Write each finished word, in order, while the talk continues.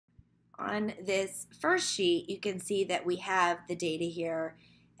on this first sheet, you can see that we have the data here,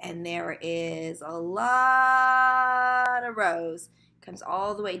 and there is a lot of rows. It comes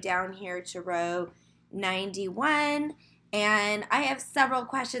all the way down here to row 91, and I have several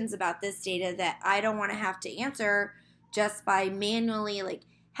questions about this data that I don't want to have to answer just by manually, like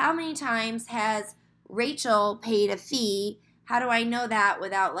how many times has Rachel paid a fee? How do I know that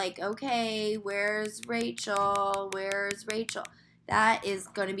without like, okay, where's Rachel? Where's Rachel? That is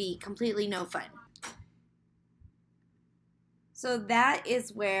going to be completely no fun. So that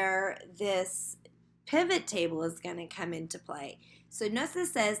is where this pivot table is going to come into play. So notice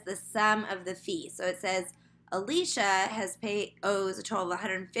this says the sum of the fee. So it says Alicia owes a total of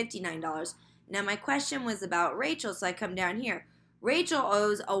 $159. Now my question was about Rachel, so I come down here. Rachel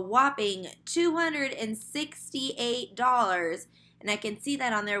owes a whopping $268, and I can see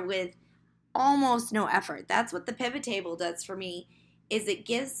that on there with almost no effort. That's what the pivot table does for me, is it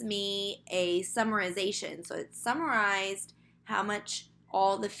gives me a summarization. So it's summarized how much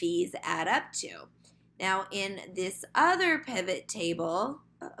all the fees add up to. Now in this other pivot table,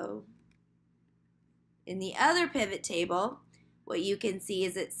 in the other pivot table, what you can see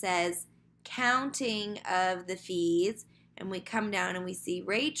is it says counting of the fees, and we come down and we see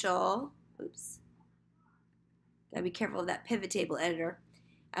Rachel, gotta be careful of that pivot table editor.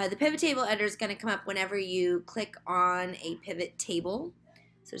 The pivot table editor is going to come up whenever you click on a pivot table,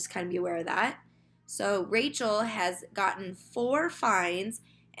 so just kind of be aware of that. So Rachel has gotten 4 fines,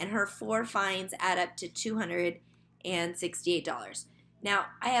 and her 4 fines add up to $268. Now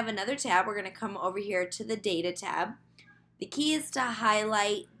I have another tab. We're going to come over here to the data tab. The key is to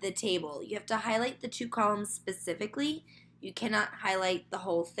highlight the table. You have to highlight the 2 columns specifically. You cannot highlight the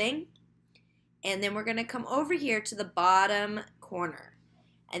whole thing. And then we're going to come over here to the bottom corner.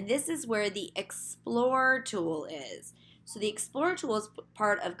 And this is where the Explore tool is. So the Explore tool is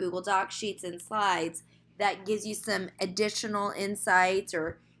part of Google Docs, Sheets, and Slides that gives you some additional insights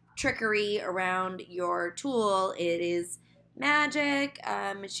or trickery around your tool. It is magic,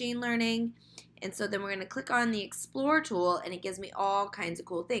 machine learning. And so then we're going to click on the Explore tool, and it gives me all kinds of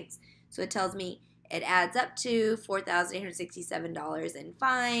cool things. So it tells me it adds up to $4,867 in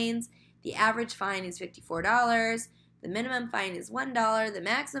fines. The average fine is $54. The minimum fine is $1. The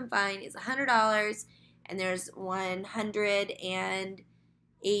maximum fine is $100. And there's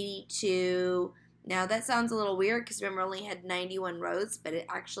 182. Now that sounds a little weird because remember, I only had 91 rows, but it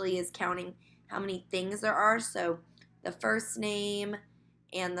actually is counting how many things there are. So the first name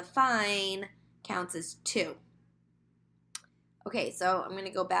and the fine counts as 2. Okay, so I'm going to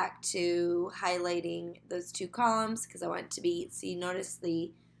go back to highlighting those 2 columns because I want it to be, so you notice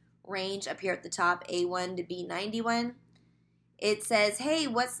the range up here at the top, A1 to B91. It says, hey,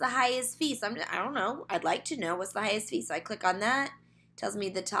 what's the highest fee? So I don't know. I'd like to know what's the highest fee. So I click on that. It tells me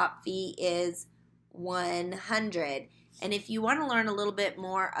the top fee is $100. And if you want to learn a little bit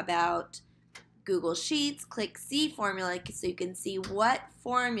more about Google Sheets, click See Formula so you can see what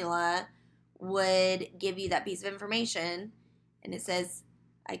formula would give you that piece of information. And it says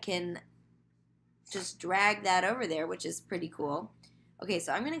I can just drag that over there, which is pretty cool. Okay,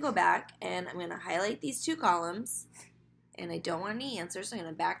 so I'm going to go back and I'm going to highlight these 2 columns. And I don't want any answers, so I'm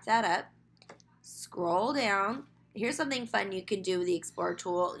going to back that up. Scroll down. Here's something fun you can do with the Explore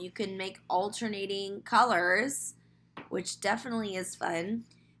tool. You can make alternating colors, which definitely is fun.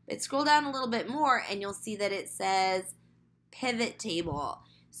 But scroll down a little bit more and you'll see that it says pivot table.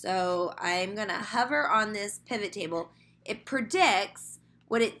 So I'm going to hover on this pivot table. It predicts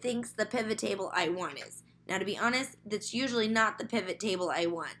what it thinks the pivot table I want is. Now, to be honest, that's usually not the pivot table I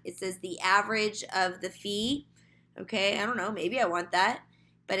want. It says the average of the fee. Okay, I don't know, maybe I want that.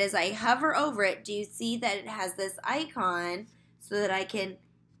 But as I hover over it, do you see that it has this icon so that I can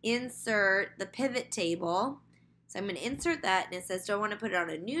insert the pivot table? So I'm going to insert that, and it says, do I want to put it on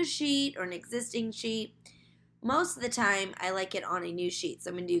a new sheet or an existing sheet? Most of the time, I like it on a new sheet.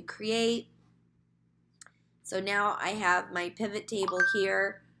 So I'm going to do Create. So now I have my pivot table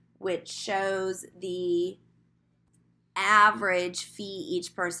here, which shows the average fee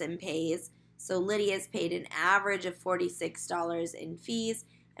each person pays. So Lydia's paid an average of $46 in fees,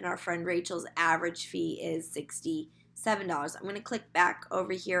 and our friend Rachel's average fee is $67. I'm going to click back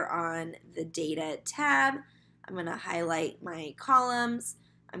over here on the Data tab. I'm going to highlight my columns.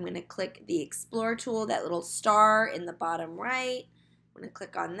 I'm going to click the Explore tool, that little star in the bottom right. I'm going to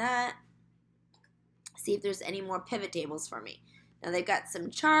click on that. See if there's any more pivot tables for me. Now they've got some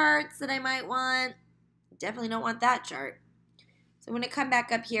charts that I might want. Definitely don't want that chart. So I'm going to come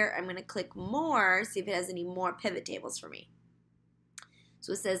back up here. I'm going to click More, see if it has any more pivot tables for me.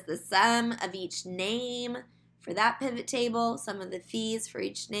 So it says the sum of each name for that pivot table, sum of the fees for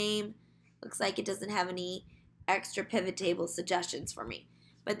each name, Looks like it doesn't have any extra pivot table suggestions for me.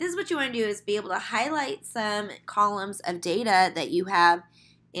 But this is what you want to do, is be able to highlight some columns of data that you have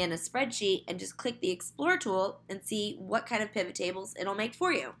in a spreadsheet and just click the Explore tool and see what kind of pivot tables it'll make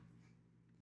for you.